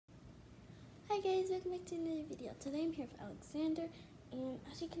guys, welcome back to another video. Today I'm here with Alexander, and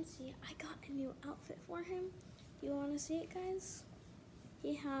as you can see, I got a new outfit for him. You want to see it, guys?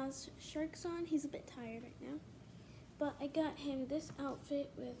 He has sharks on. He's a bit tired right now, but I got him this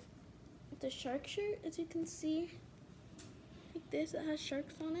outfit with the shark shirt, as you can see, like this. It has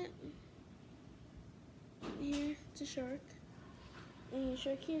sharks on it. Here, it's a shark, and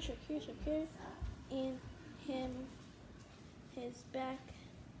shark here, shark here, shark here, and his back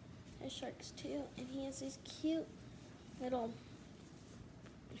has sharks too, and he has these cute little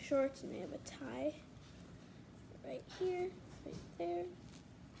shorts, and they have a tie right here, right there,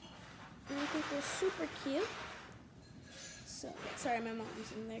 and I think they're super cute. So, sorry, my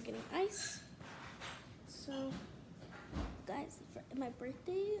mom's in there getting ice. So, guys, my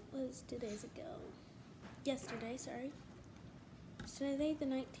birthday was 2 days ago. Yesterday, sorry. It's today, the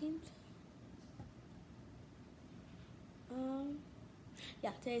 19th.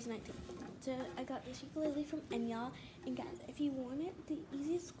 Yeah, today's 19th. So I got this ukulele from Enya. And guys, if you want it, the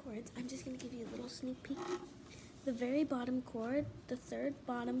easiest chords, I'm just going to give you a little sneak peek. The very bottom chord, the third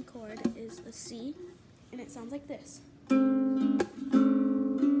bottom chord is a C, and it sounds like this. And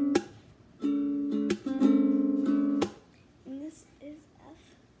this is F.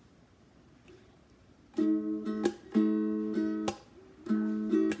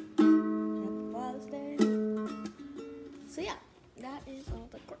 So yeah, that is all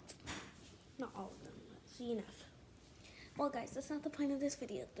the chords. Not all of them, but see enough. Well guys, that's not the point of this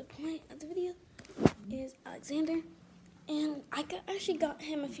video. The point of the video is Alexander, and I actually got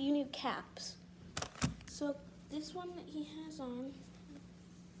him a few new caps. So this one that he has on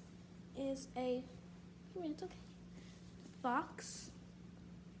is it's okay, fox,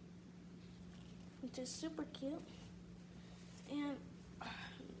 which is super cute. And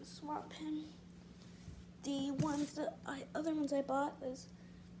swap him. The other ones I bought is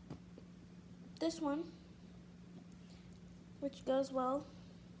this one, which goes well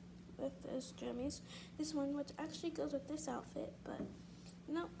with his jammies. This one, which actually goes with this outfit, but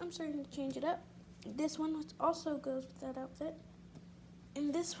no, I'm starting to change it up. This one, which also goes with that outfit.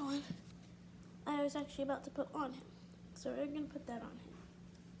 And this one, I was actually about to put on him. So we're going to put that on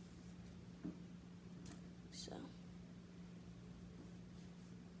him. So.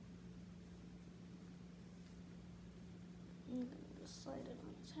 I'm going to just slide it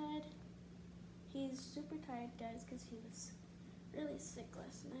on his head. He's super tired, guys, because he was really sick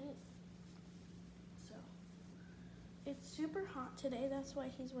last night. So, it's super hot today. That's why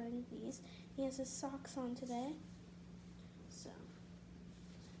he's wearing these. He has his socks on today. So,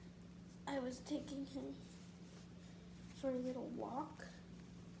 I was taking him for a little walk.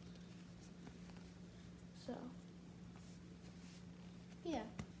 So, yeah.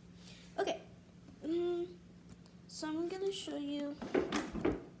 Okay. So I'm going to show you,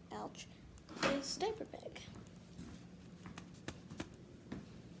 ouch, his diaper bag.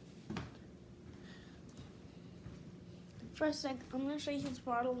 First, I'm going to show you his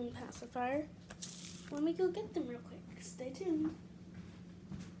bottle and pacifier. Let me go get them real quick. Stay tuned.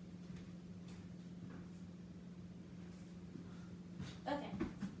 Okay.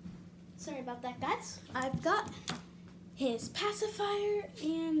 Sorry about that, guys. I've got his pacifier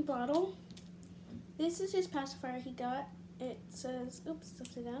and bottle. This is his pacifier he got. It says, oops,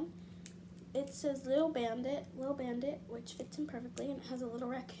 upside down. It says Little Bandit, which fits him perfectly, and it has a little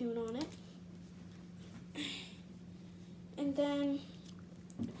raccoon on it. And then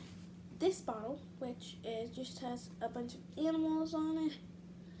this bottle, which just has a bunch of animals on it,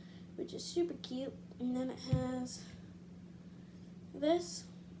 which is super cute. And then it has this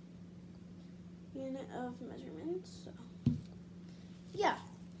unit of measurements. So, yeah.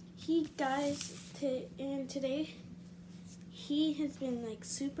 And today, he has been like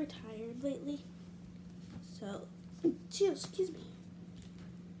super tired lately. So, excuse me.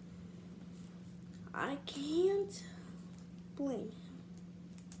 I can't blame him.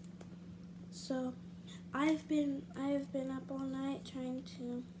 So, I've been up all night trying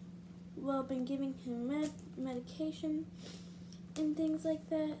to, been giving him medication and things like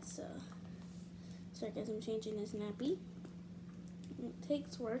that. So, sorry guys, I'm changing his nappy. It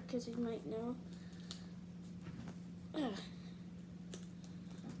takes work, as you might know.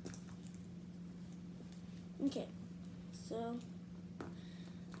 Okay, so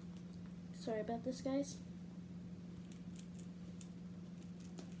sorry about this, guys.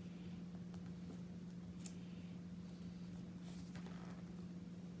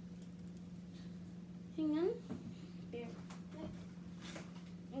 Hang on. Bear back.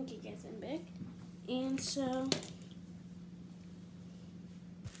 Okay, guys, I'm back. And so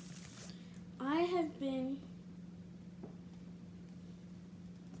I have been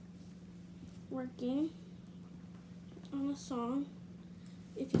working on a song.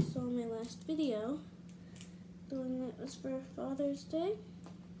 If you saw my last video, the one that was for Father's Day,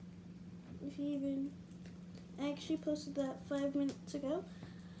 I actually posted that 5 minutes ago.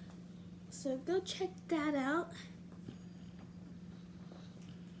 So go check that out,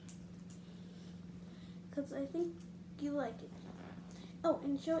 because I think you like it. Oh,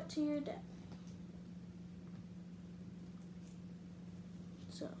 and show it to your dad.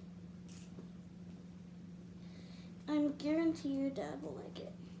 So, I'm guarantee your dad will like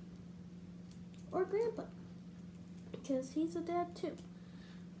it. Or Grandpa, because he's a dad too.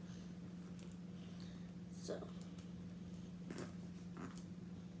 So,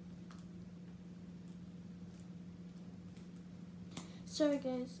 sorry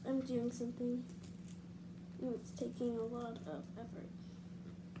guys, I'm doing something and it's taking a lot of effort.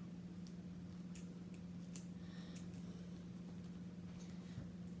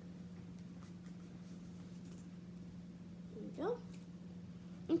 There we go.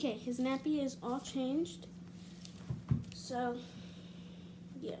 Okay, his nappy is all changed. So,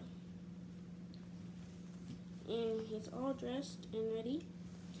 yeah. And he's all dressed and ready.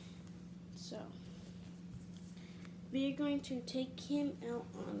 So, we are going to take him out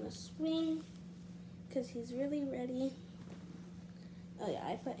on the swing because he's really ready. Oh yeah,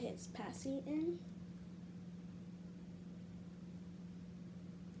 I put his passy in.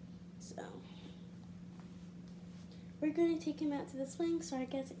 So, we're going to take him out to the swing. Sorry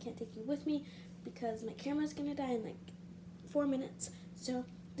guys, I can't take you with me because my camera's going to die in like 4 minutes. So,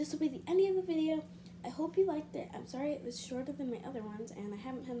 this will be the end of the video. I hope you liked it. I'm sorry it was shorter than my other ones and I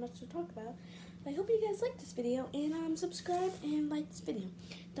haven't had much to talk about. But I hope you guys liked this video and subscribe and like this video.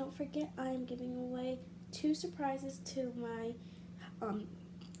 Don't forget I'm giving away 2 surprises to my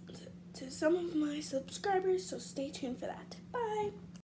to some of my subscribers, so stay tuned for that. Bye.